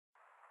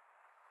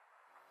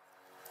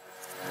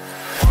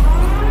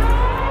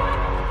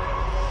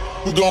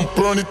We gon'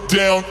 burn it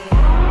down.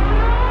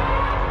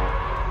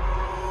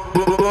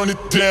 Burn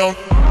it down.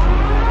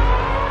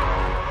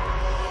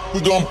 We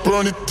gon'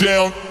 burn it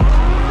down.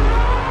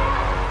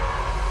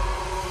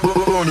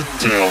 Burn it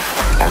down.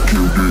 I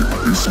killed it,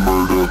 it's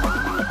murder.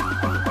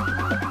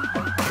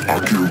 I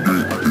killed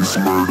it, it's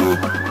murder.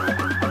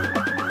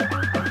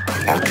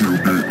 I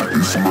killed it,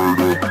 it's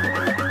murder.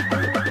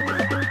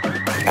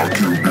 I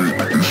killed it,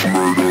 it's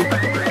murder.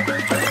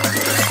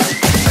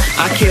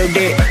 I killed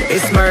it,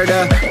 it's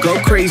murder, go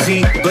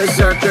crazy,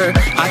 berserker.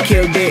 I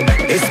killed it,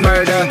 it's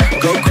murder,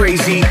 go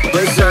crazy,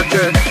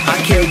 berserker.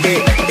 I killed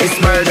it, it's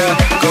murder,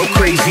 go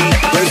crazy,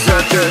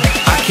 berserker.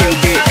 I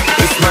killed it,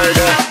 it's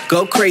murder,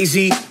 go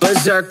crazy,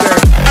 berserker.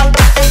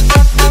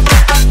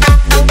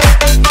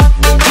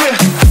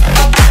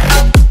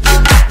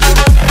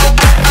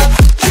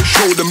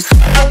 Show them.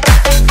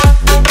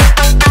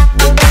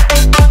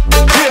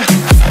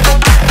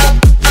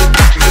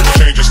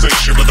 Change the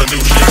station with a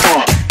new shit.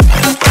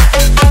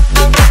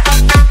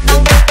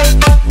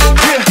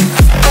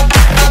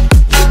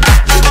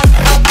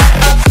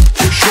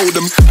 Show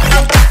them.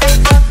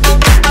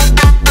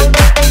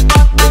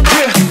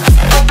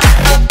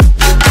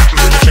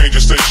 Change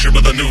the station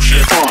with a new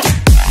shit.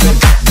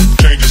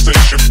 Change the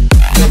station.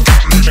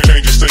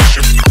 Change the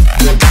station.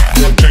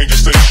 Change the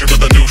station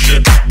with a new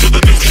shit. With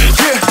a new shit.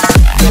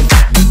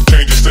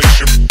 Change the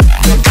station.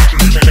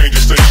 Change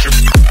the station.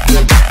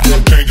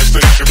 Change the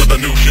station with a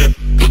new shit.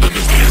 With a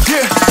new shit.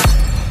 Yeah.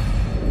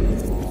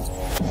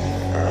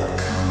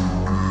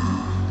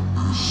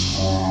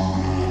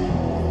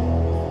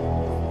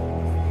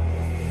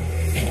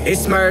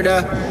 It's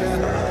murder.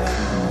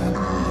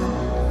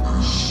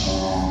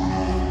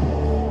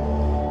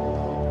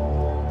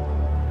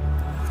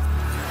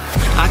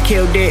 I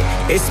killed it,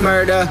 it's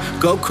murder,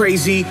 go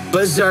crazy,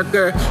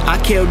 berserker. I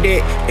killed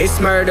it, it's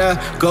murder,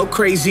 go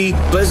crazy,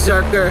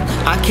 berserker.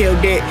 I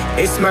killed it,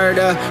 it's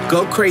murder,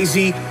 go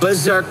crazy,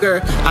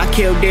 berserker. I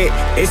killed it,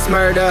 it's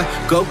murder,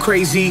 go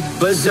crazy,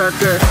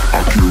 berserker.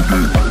 I killed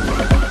it.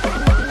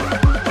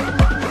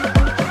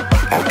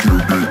 I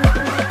killed it.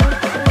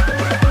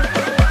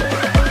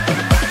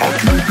 I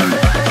killed it.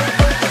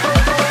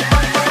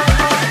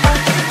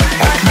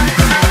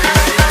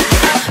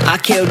 I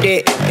killed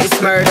it,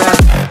 it's murder.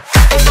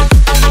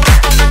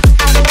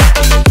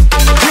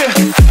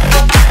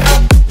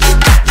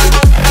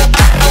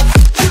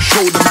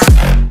 Show them.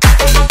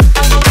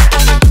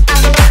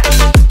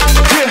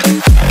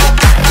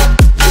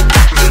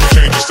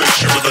 Change the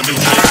station with a new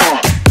shit.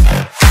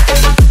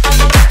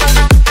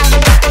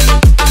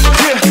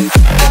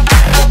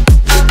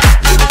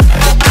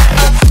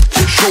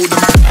 Show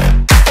them.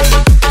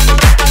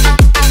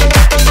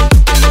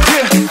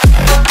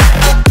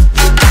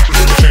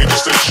 Change the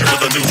station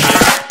with a new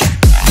shit.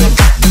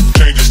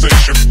 Change the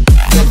station.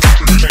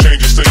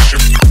 Change the station.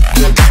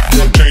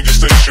 Change the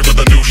station with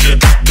a new shit.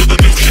 With a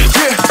new shit.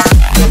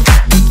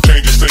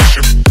 Change the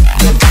station.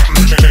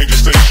 Change the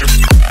station.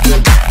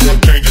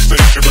 Change the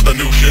station with a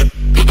new shit.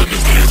 With a new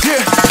shit.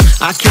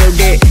 I killed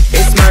it,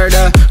 it's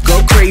murder,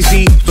 go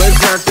crazy,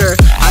 berserker.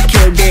 I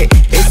killed it,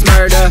 it's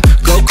murder,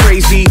 go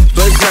crazy,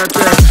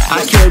 berserker.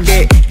 I killed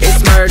it,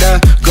 it's murder,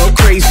 go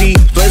crazy,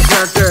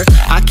 berserker.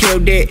 I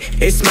killed it,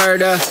 it's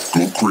murder.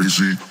 Go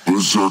crazy,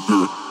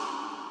 berserker.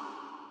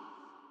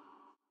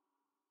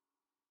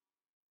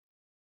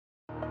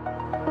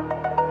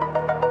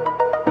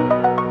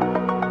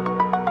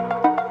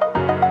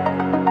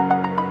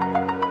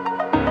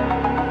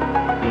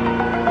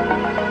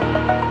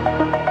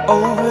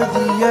 Over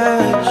the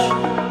edge,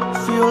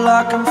 feel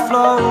like I'm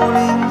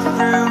floating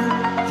through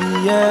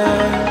the air.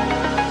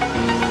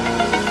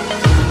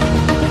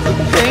 The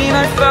pain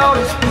I felt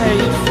is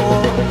paid for,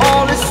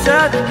 all is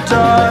said and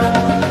done.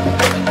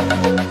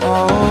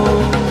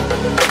 Oh,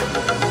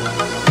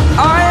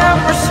 I am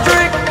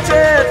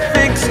restricted,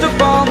 fixed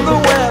upon the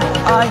web.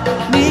 I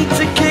need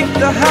to kick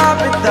the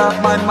habit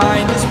that my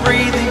mind is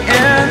breathing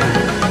in.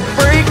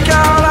 Break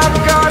out, I've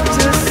got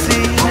to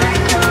see.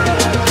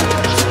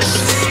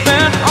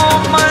 Spent all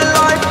my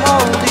life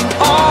holding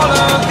all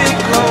of it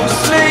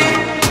closely.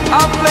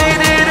 I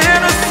played it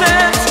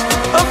innocent,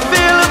 a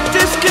feel of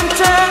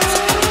discontent.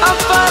 I'm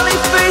finally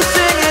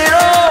facing it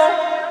all,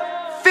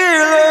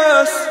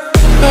 fearless.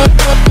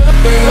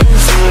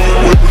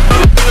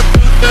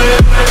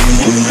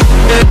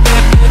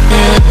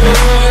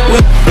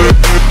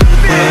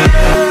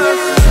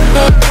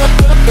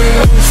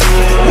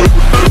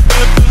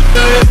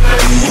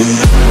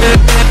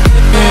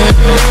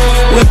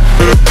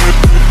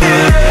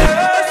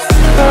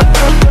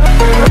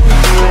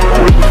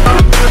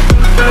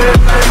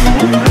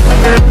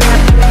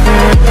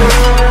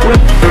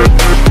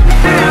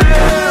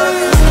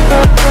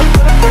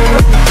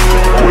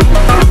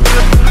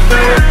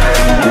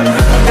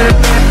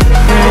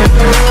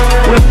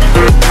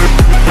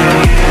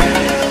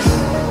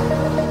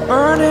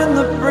 Burning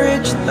the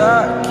bridge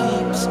that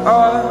keeps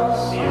us.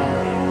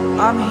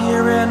 I'm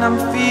here and I'm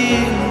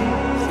feeling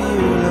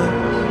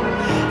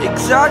fearless.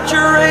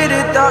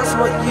 Exaggerated, that's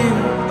what you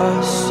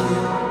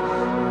assume.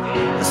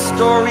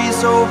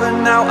 story's over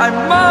now, I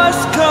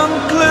must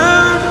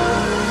conclude.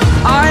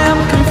 I am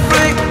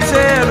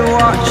conflicted,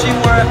 watching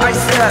where I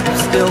step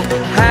still,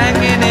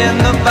 hanging in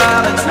the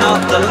balance.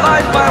 Not the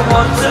life I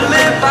want to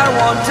live, I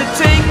want to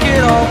take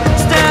it all.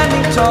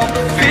 Standing tall,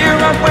 fear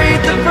I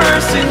weighed the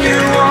person you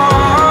are.